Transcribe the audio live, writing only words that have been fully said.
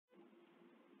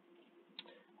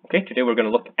Okay, today we're going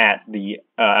to look at the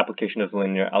application of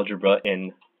linear algebra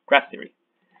in graph theory.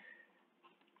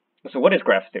 So what is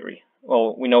graph theory?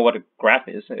 Well, we know what a graph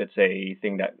is. It's a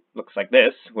thing that looks like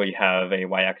this, where you have a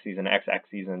y-axis and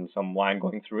x-axis and some line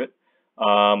going through it.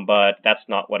 But that's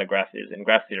not what a graph is in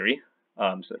graph theory.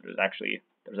 So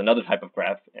there's another type of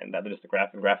graph, and that is the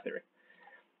graph in graph theory.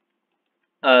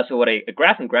 So what a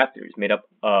graph in graph theory is made up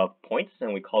of points,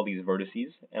 and we call these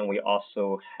vertices, and we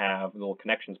also have little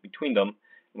connections between them,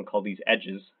 and we call these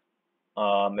edges.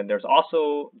 And there's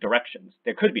also directions.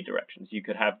 There could be directions. You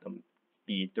could have them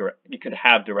be you could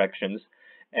have directions,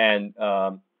 and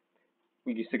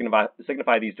we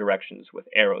signify these directions with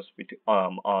arrows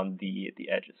on the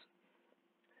edges,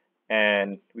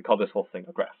 and we call this whole thing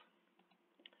a graph.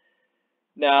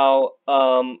 Now,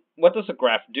 what does a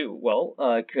graph do? Well,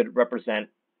 it could represent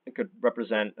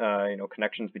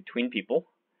connections between people.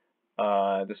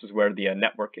 This is where the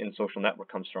network in social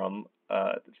network comes from.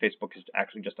 Facebook is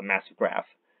actually just a massive graph.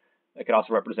 It could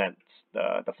also represent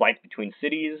the flights between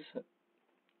cities,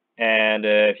 and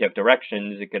if you have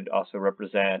directions, it could also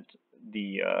represent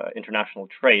the international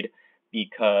trade,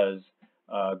 because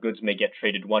goods may get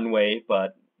traded one way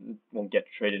but won't get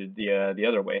traded the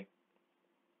other way.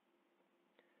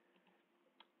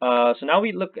 So now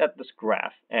we look at this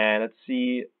graph, and let's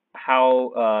see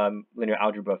how linear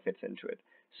algebra fits into it.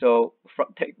 So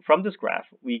from this graph,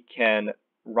 we can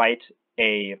write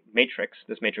a matrix,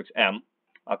 this matrix M,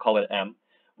 I'll call it M,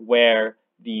 where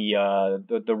the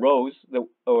rows,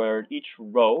 or each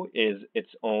row is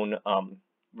its own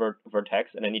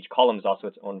vertex, and then each column is also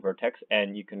its own vertex,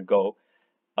 and you can go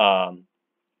from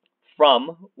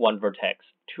one vertex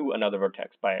to another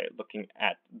vertex by looking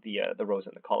at the rows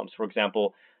and the columns. For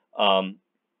example,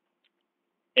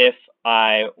 if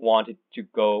I wanted to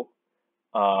go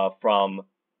from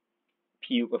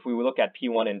if we look at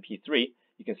P1 and P3,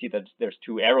 you can see that there's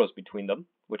two arrows between them,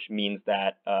 which means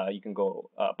that you can go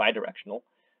bidirectional,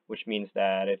 which means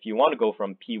that if you want to go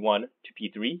from P1 to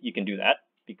P3, you can do that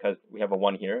because we have a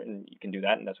 1 here, and you can do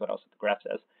that, and that's what also the graph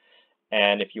says.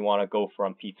 And if you want to go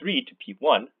from P3 to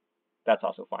P1, that's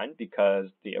also fine because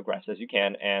the graph says you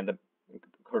can, and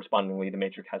correspondingly the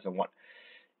matrix has a 1.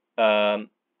 Now,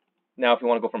 if you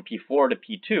want to go from P4 to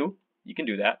P2, you can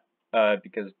do that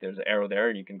because there's an arrow there,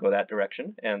 and you can go that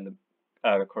direction, and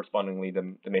correspondingly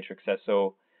the matrix says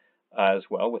so as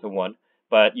well with a 1.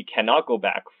 But you cannot go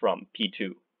back from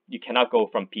P2. You cannot go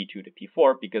from P2 to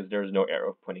P4 because there's no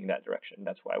arrow pointing that direction.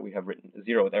 That's why we have written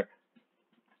 0 there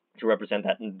to represent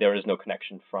that there is no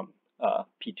connection from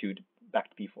P2 back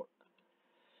to P4.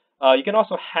 You can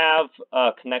also have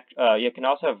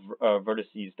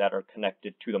vertices that are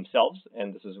connected to themselves,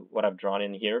 and this is what I've drawn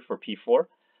in here for P4.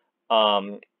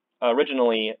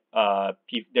 Originally,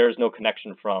 there is no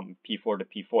connection from P4 to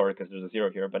P4 because there's a 0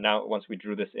 here, but now once we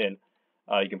drew this in,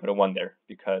 you can put a 1 there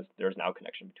because there's now a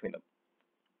connection between them.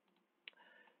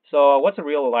 So what's a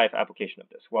real-life application of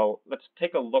this? Well, let's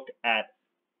take a look at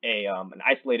an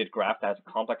isolated graph that has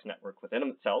a complex network within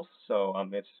itself. So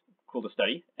it's cool to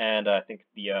study, and I think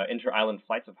the inter-island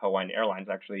flights of Hawaiian Airlines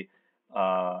actually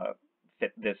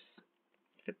fit this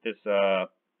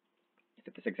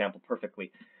example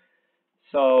perfectly.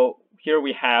 So here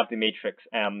we have the matrix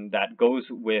M that goes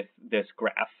with this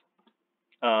graph.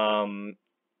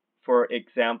 For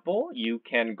example, you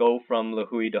can go from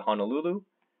Lihue to Honolulu.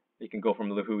 You can go from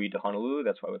Lihue to Honolulu.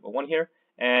 That's why we have a 1 here.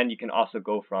 And you can also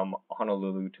go from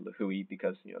Honolulu to Lihue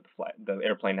because the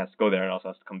airplane has to go there and also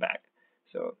has to come back.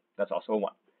 So that's also a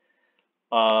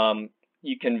 1.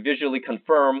 You can visually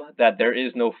confirm that there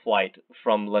is no flight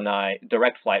from Lanai,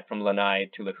 direct flight from Lanai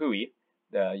to Lihue.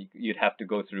 You'd have to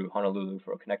go through Honolulu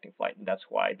for a connecting flight, and that's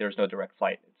why there's no direct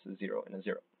flight. It's a 0 and a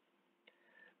 0.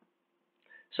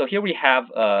 So here we have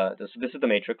this is the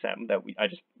matrix M that I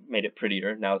just made it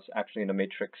prettier. Now it's actually in the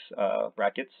matrix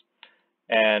brackets.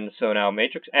 And so now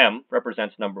matrix M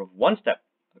represents the number of one-step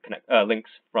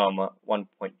links from one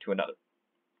point to another,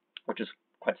 which is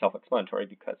quite self-explanatory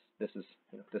because this is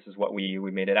what we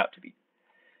made it out to be.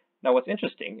 Now what's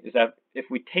interesting is that if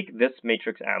we take this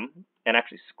matrix M and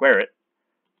actually square it,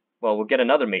 well, we'll get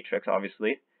another matrix,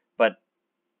 obviously, but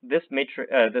this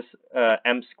matrix,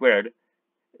 M squared,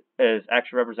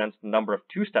 actually represents the number of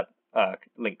two-step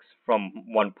links from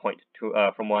one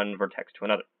vertex to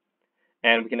another.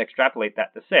 And we can extrapolate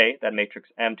that to say that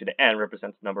matrix M to the n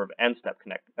represents the number of n-step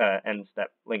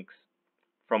links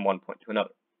from one point to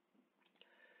another.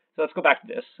 So let's go back to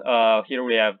this. Here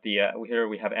we have the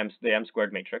M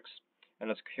squared matrix, and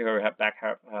let's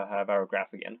have our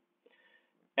graph again.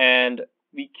 And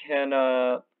we can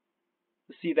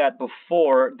see that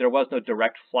before there was no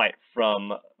direct flight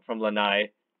from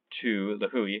Lanai to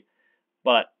Lihue.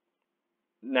 but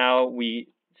now we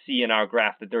see in our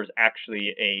graph that there's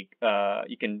actually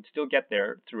you can still get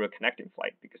there through a connecting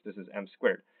flight because this is m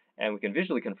squared. And we can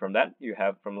visually confirm that. You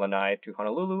have from Lanai to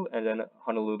Honolulu and then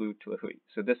Honolulu to Lahui.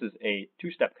 So this is a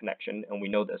two-step connection, and we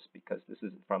know this because this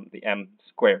is from the m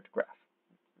squared graph.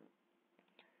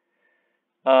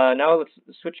 Now let's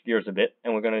switch gears a bit,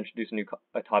 and we're going to introduce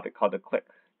a topic called the clique.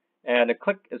 And a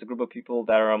clique is a group of people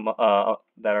that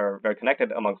are very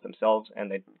connected amongst themselves, and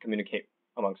they communicate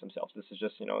amongst themselves. This is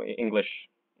just English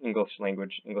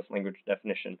language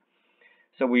definition.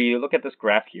 So we look at this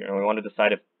graph here, and we want to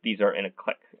decide if these are in a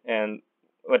clique. And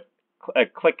what a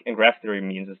clique in graph theory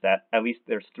means is that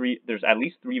there's at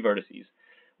least three vertices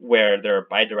where there are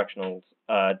bidirectional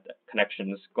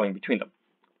connections going between them.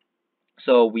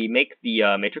 So we make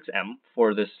the matrix M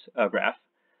for this graph,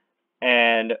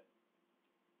 and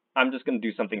I'm just going to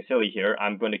do something silly here.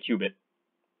 I'm going to cube it,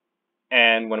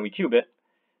 and when we cube it,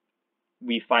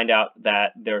 we find out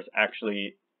that there's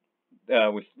actually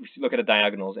we look at the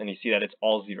diagonals, and you see that it's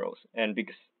all zeros. And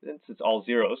because since it's all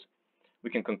zeros, we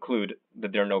can conclude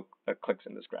that there are no cliques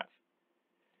in this graph.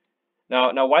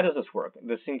 Now, why does this work?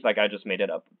 This seems like I just made it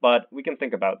up, but we can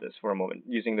think about this for a moment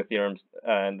using the theorems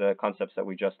and the concepts that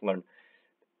we just learned.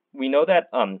 We know that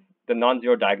the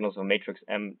non-zero diagonals of matrix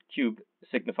M cubed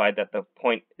signify that the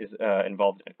point is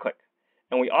involved in a clique.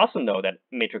 And we also know that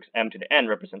matrix M to the n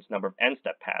represents number of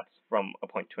n-step paths from a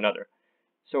point to another.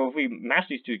 So if we mash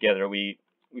these two together, we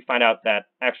find out that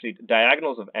actually the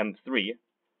diagonals of M3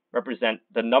 represent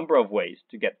the number of ways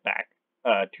to get back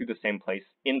to the same place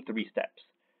in 3 steps.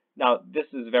 Now, this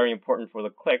is very important for the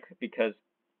clique because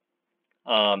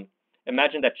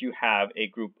imagine that you have a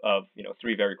group of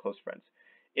 3 very close friends.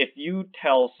 If you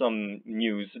tell some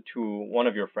news to one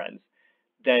of your friends,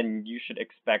 then you should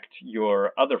expect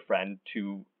your other friend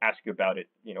to ask you about it,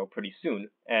 pretty soon.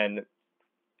 And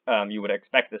you would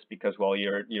expect this because, well,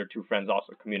 your 2 friends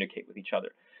also communicate with each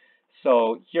other.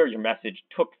 So here your message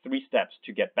took 3 steps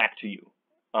to get back to you.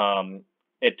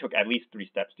 It took at least 3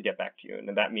 steps to get back to you,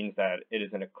 and that means that it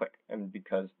is in a clique, and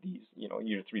because these,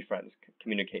 your 3 friends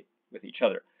communicate with each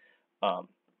other.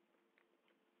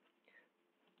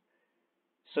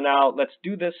 So now let's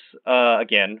do this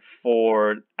again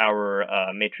for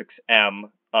our matrix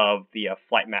M of the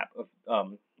flight map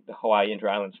of the Hawaii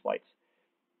Inter-Islands flights.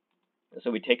 So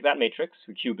we take that matrix,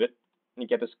 we cube it, and you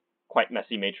get this quite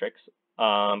messy matrix,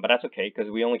 but that's okay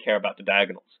because we only care about the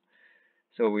diagonals.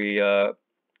 So we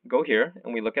go here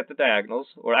and we look at the diagonals,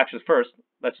 or actually first,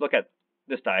 let's look at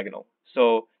this diagonal.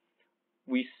 So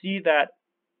we see that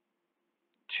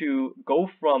to go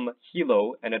from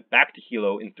Hilo and then back to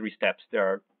Hilo in 3 steps, there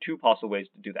are 2 possible ways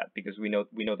to do that because we know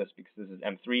this because this is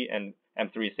M3, and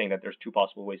M3 is saying that there's 2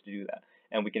 possible ways to do that,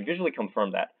 and we can visually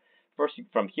confirm that. First,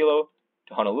 from Hilo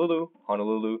to Honolulu,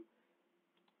 Honolulu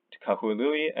to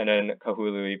Kahului, and then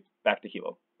Kahului back to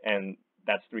Hilo, and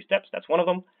that's 3 steps. That's one of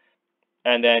them.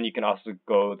 And then you can also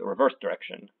go the reverse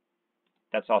direction.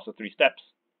 That's also 3 steps,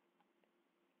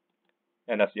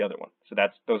 and that's the other one. So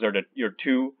those are your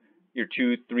two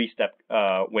 3-step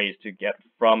ways to get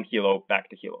from Hilo back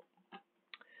to Hilo.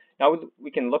 Now we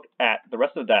can look at the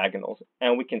rest of the diagonals,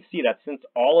 and we can see that since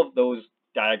all of those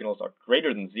diagonals are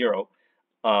greater than 0,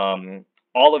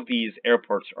 all of these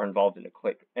airports are involved in a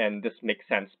clique. And this makes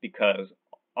sense because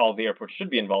all the airports should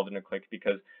be involved in a clique,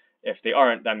 because if they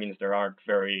aren't, that means there aren't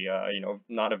very,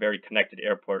 not a very connected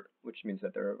airport, which means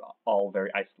that they're all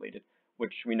very isolated,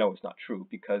 which we know is not true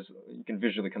because you can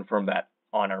visually confirm that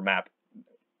on our map.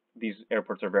 These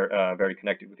airports are very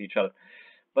connected with each other.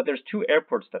 But there's 2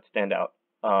 airports that stand out,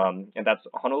 and that's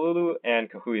Honolulu and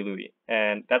Kahului.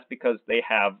 And that's because they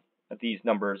have these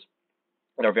numbers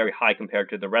that are very high compared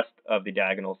to the rest of the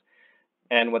diagonals.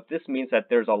 And what this means that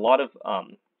there's a lot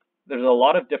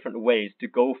of different ways to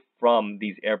go from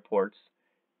these airports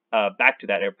back to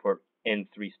that airport in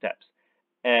 3 steps.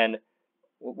 And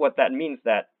what that means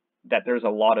that there's a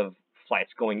lot of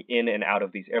flights going in and out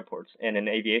of these airports. And in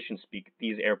aviation speak,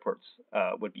 these airports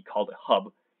would be called a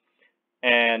hub.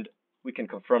 And we can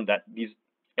confirm that these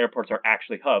airports are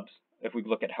actually hubs. If we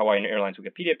look at Hawaiian Airlines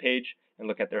Wikipedia page and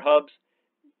look at their hubs,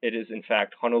 it is in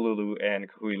fact Honolulu and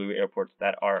Kahului airports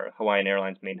that are Hawaiian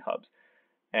Airlines main hubs.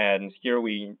 And here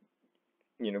we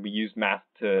use math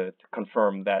to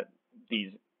confirm that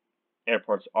these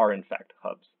airports are in fact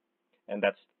hubs. And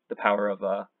that's the power of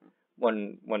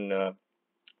one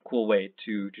cool way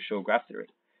to show graph theory.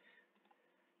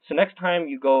 So next time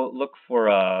you go look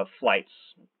for flights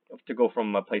to go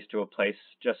from a place to a place,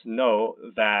 just know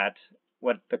that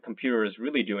what the computer is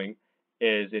really doing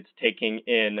is it's taking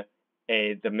in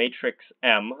the matrix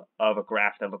M of a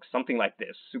graph that looks something like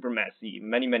this, super messy,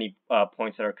 many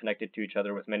points that are connected to each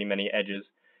other with many edges,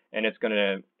 and it's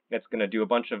gonna do a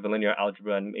bunch of linear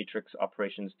algebra and matrix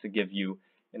operations to give you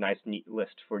a nice neat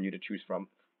list for you to choose from,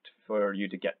 for you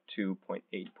to get to point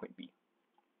A to point B.